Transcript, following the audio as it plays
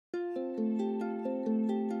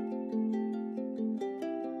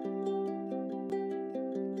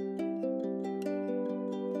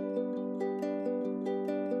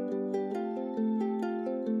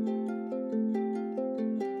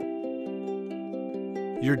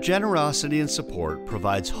Your generosity and support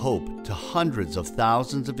provides hope to hundreds of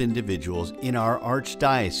thousands of individuals in our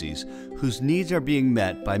archdiocese whose needs are being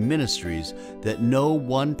met by ministries that no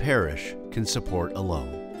one parish can support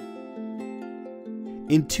alone.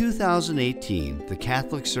 In 2018, the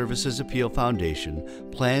Catholic Services Appeal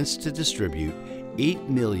Foundation plans to distribute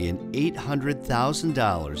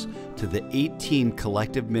 $8,800,000 to the 18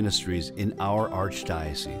 collective ministries in our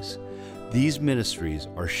archdiocese. These ministries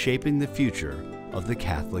are shaping the future of the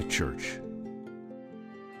Catholic Church.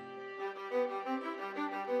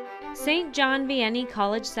 St. John Vianney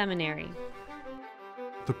College Seminary.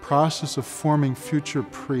 The process of forming future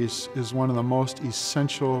priests is one of the most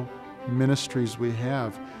essential ministries we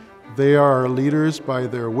have. They are our leaders by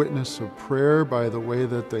their witness of prayer, by the way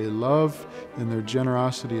that they love, and their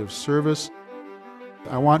generosity of service.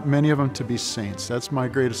 I want many of them to be saints. That's my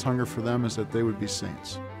greatest hunger for them, is that they would be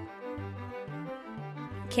saints.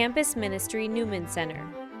 Campus Ministry Newman Center.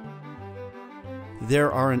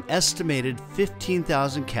 There are an estimated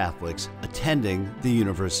 15,000 Catholics attending the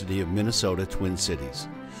University of Minnesota Twin Cities.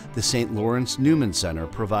 The St. Lawrence Newman Center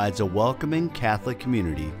provides a welcoming Catholic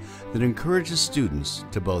community that encourages students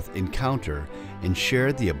to both encounter and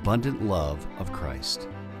share the abundant love of Christ.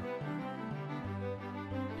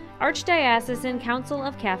 Archdiocesan Council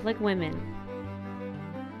of Catholic Women.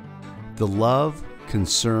 The love,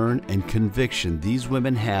 concern, and conviction these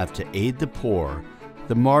women have to aid the poor,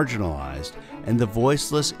 the marginalized, and the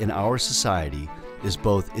voiceless in our society is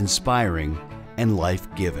both inspiring and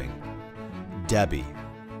life-giving. Debbie,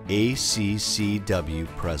 ACCW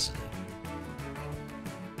President.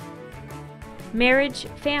 Marriage,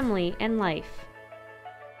 family, and life.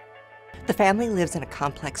 The family lives in a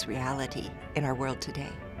complex reality in our world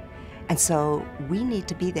today. And so we need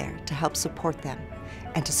to be there to help support them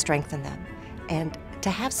and to strengthen them and to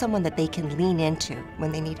have someone that they can lean into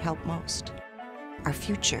when they need help most. Our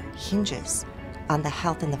future hinges on the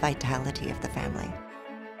health and the vitality of the family.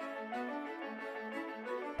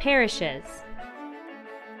 Parishes.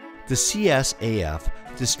 The CSAF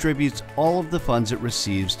distributes all of the funds it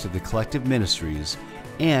receives to the collective ministries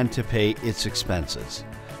and to pay its expenses.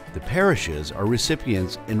 The parishes are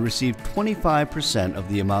recipients and receive 25% of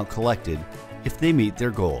the amount collected if they meet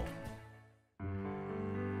their goal.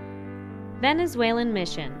 Venezuelan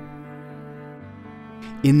Mission.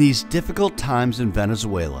 In these difficult times in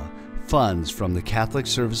Venezuela, funds from the Catholic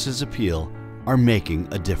Services Appeal are making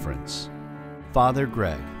a difference. Father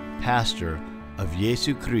Greg, pastor of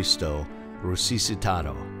Jesucristo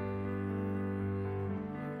Resucitado.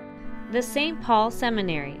 The St. Paul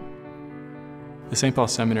Seminary. The St. Paul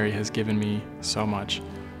Seminary has given me so much.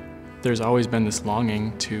 There's always been this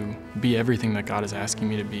longing to be everything that God is asking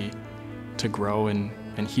me to be, to grow and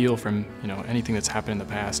heal from anything that's happened in the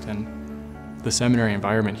past. And the seminary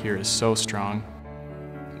environment here is so strong.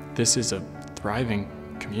 This is a thriving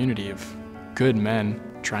community of good men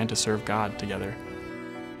trying to serve God together.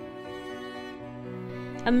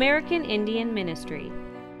 American Indian Ministry.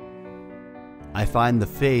 I find the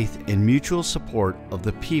faith and mutual support of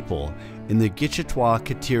the people in the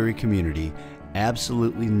Gichitwa-Kateri community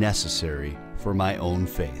absolutely necessary for my own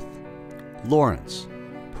faith. Lawrence,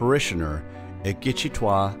 parishioner at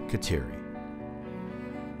Gichitwa-Kateri.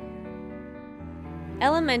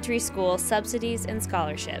 Elementary school subsidies and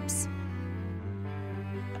scholarships.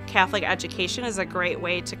 Catholic education is a great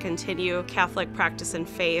way to continue Catholic practice and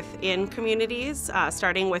faith in communities,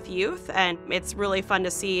 starting with youth, and it's really fun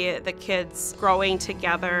to see the kids growing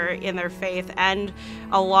together in their faith and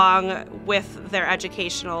along with their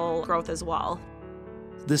educational growth as well.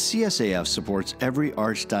 The CSAF supports every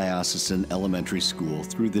archdiocesan elementary school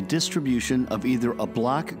through the distribution of either a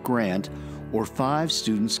block grant or 5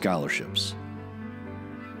 student scholarships.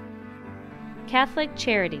 Catholic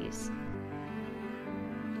Charities.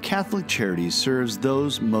 Catholic Charities serves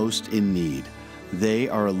those most in need. They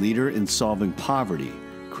are a leader in solving poverty,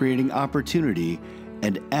 creating opportunity,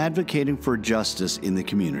 and advocating for justice in the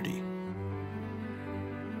community.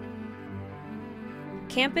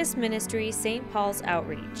 Campus Ministry St. Paul's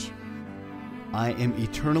Outreach. I am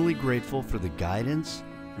eternally grateful for the guidance,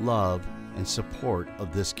 love, and support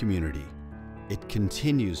of this community. It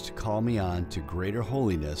continues to call me on to greater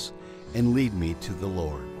holiness and lead me to the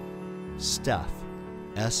Lord. Steph,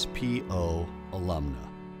 SPO alumna.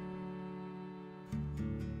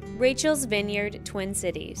 Rachel's Vineyard, Twin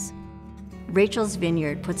Cities. Rachel's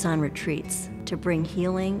Vineyard puts on retreats to bring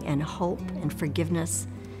healing and hope and forgiveness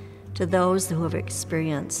to those who have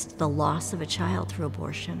experienced the loss of a child through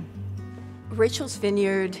abortion. Rachel's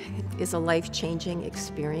Vineyard is a life-changing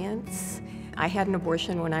experience. I had an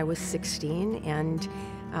abortion when I was 16 and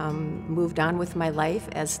moved on with my life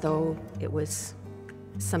as though it was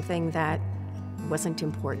something that wasn't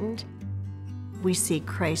important. We see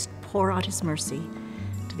Christ pour out his mercy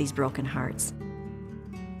to these broken hearts.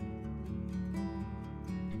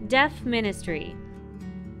 Deaf ministry.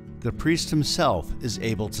 The priest himself is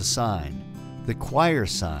able to sign. The choir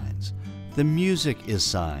signs. The music is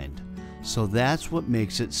signed. So that's what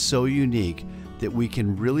makes it so unique that we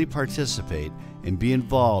can really participate and be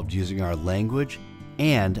involved using our language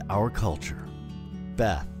and our culture.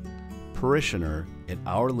 Beth, parishioner at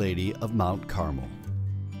Our Lady of Mount Carmel.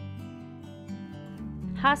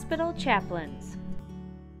 Hospital chaplains.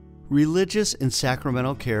 Religious and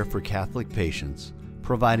sacramental care for Catholic patients,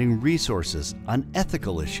 providing resources on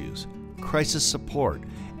ethical issues, crisis support,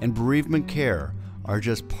 and bereavement care are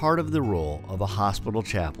just part of the role of a hospital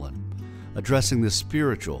chaplain, addressing the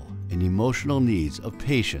spiritual and emotional needs of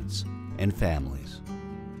patients and families.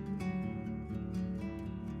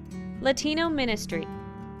 Latino ministry.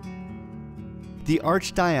 The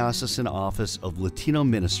Archdiocesan Office of Latino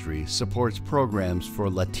Ministry supports programs for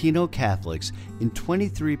Latino Catholics in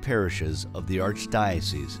 23 parishes of the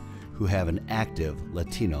Archdiocese who have an active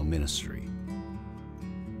Latino ministry.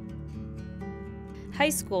 High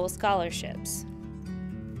school scholarships.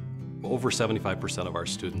 Over 75% of our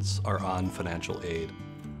students are on financial aid.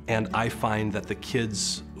 And I find that the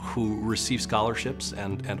kids who receive scholarships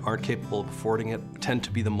and aren't capable of affording it tend to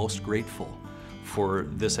be the most grateful for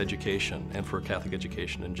this education and for Catholic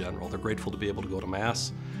education in general. They're grateful to be able to go to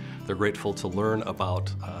Mass. They're grateful to learn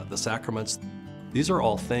about the sacraments. These are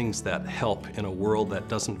all things that help in a world that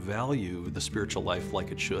doesn't value the spiritual life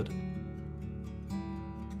like it should.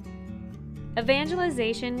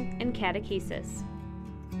 Evangelization and catechesis.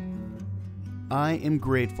 I am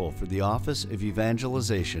grateful for the Office of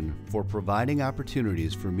Evangelization for providing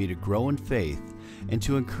opportunities for me to grow in faith and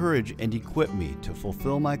to encourage and equip me to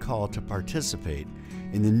fulfill my call to participate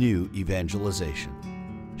in the new evangelization.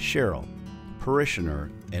 Cheryl, parishioner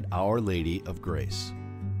at Our Lady of Grace.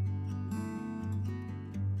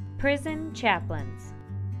 Prison chaplains.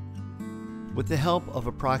 With the help of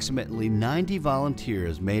approximately 90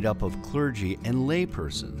 volunteers made up of clergy and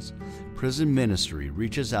laypersons, prison ministry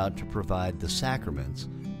reaches out to provide the sacraments,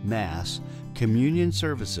 Mass, communion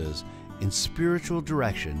services, and spiritual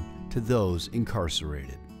direction to those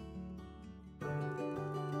incarcerated.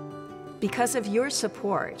 Because of your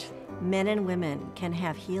support, Men and women can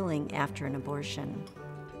have healing after an abortion.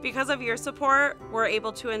 Because of your support, we're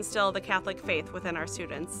able to instill the Catholic faith within our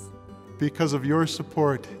students. Because of your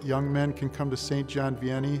support, young men can come to St. John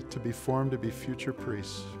Vianney to be formed to be future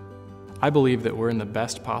priests. I believe that we're in the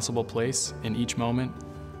best possible place in each moment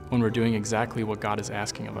when we're doing exactly what God is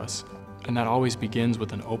asking of us. And that always begins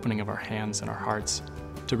with an opening of our hands and our hearts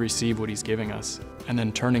to receive what He's giving us, and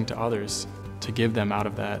then turning to others to give them out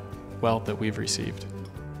of that wealth that we've received.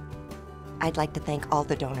 I'd like to thank all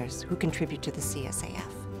the donors who contribute to the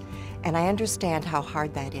CSAF. And I understand how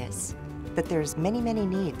hard that is, that there's many, many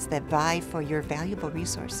needs that vie for your valuable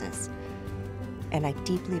resources. And I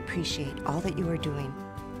deeply appreciate all that you are doing.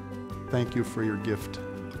 Thank you for your gift.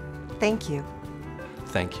 Thank you.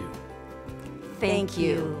 Thank you. Thank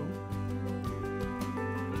you.